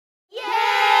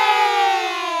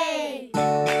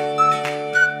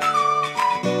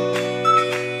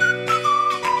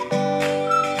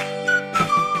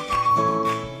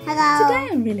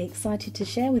excited to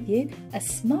share with you a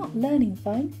smart learning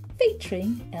phone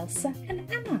featuring Elsa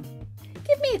and Anna.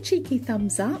 Give me a cheeky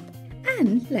thumbs up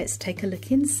and let's take a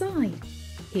look inside.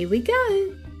 Here we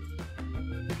go.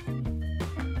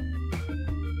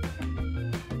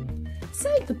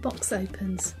 So the box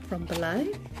opens from below.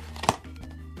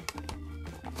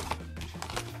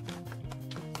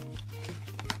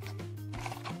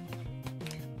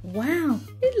 Wow,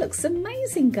 it looks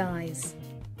amazing, guys.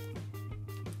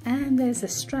 And there's a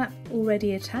strap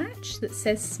already attached that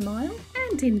says Smile,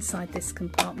 and inside this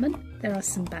compartment there are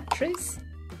some batteries.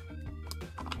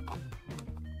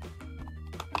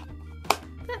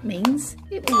 That means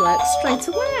it will work straight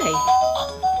away.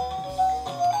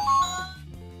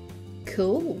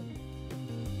 Cool.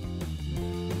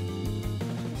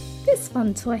 This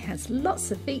fun toy has lots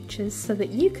of features so that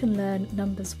you can learn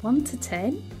numbers 1 to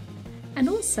 10 and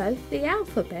also the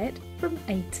alphabet from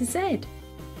A to Z.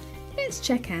 Let's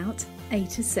check out A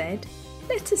to Z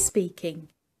letter speaking.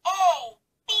 A,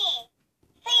 B,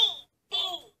 C, D,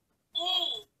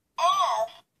 E, F,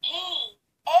 G,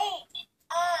 H,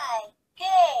 I, J,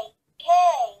 K,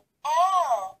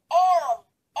 L, M,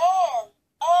 N,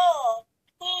 O,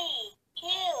 P, Q,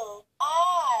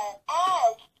 R,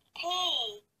 S, T,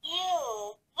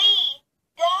 U, V,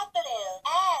 W,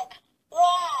 X,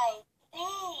 Y, Z.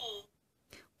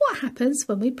 What happens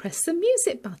when we press the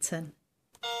music button?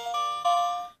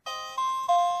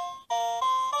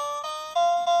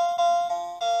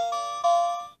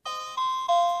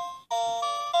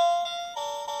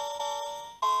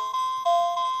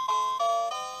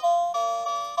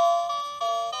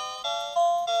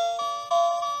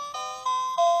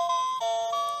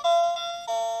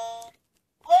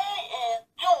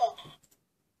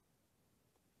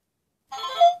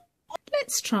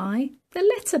 Let's try the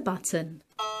letter button.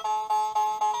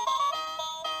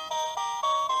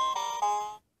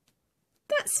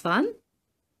 That's fun.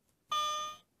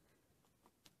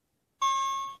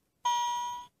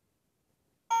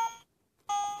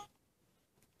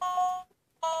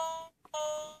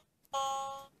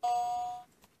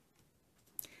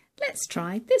 Let's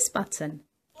try this button.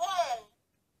 1,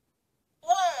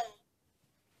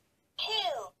 2,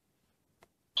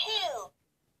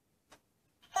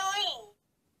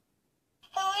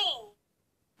 3,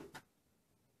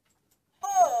 4,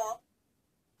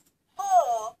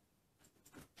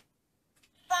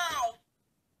 5,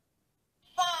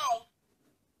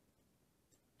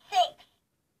 6,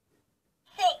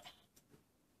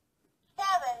 7,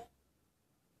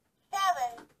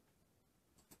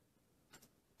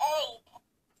 8,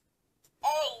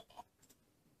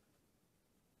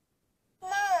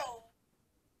 9, 10.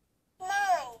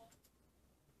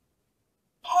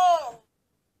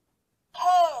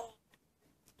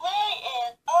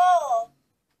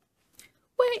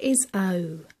 Where is O? Where is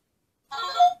O?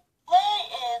 Where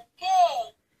is J?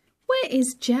 Where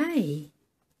is J?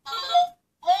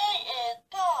 Where is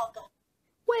dog?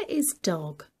 Where is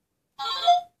dog?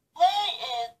 Where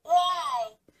is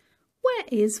Y? Where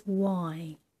is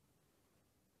Y?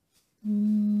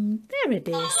 There it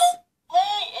is. Where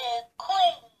is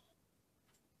Queen?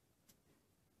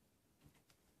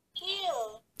 Q.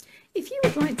 If you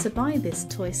would like to buy this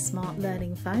toy smart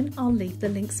learning phone, I'll leave the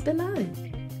links below.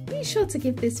 Be sure to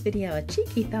give this video a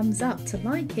cheeky thumbs up to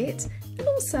like it and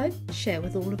also share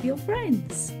with all of your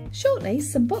friends. Shortly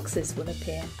some boxes will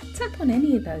appear. Tap on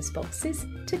any of those boxes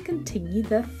to continue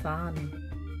the fun.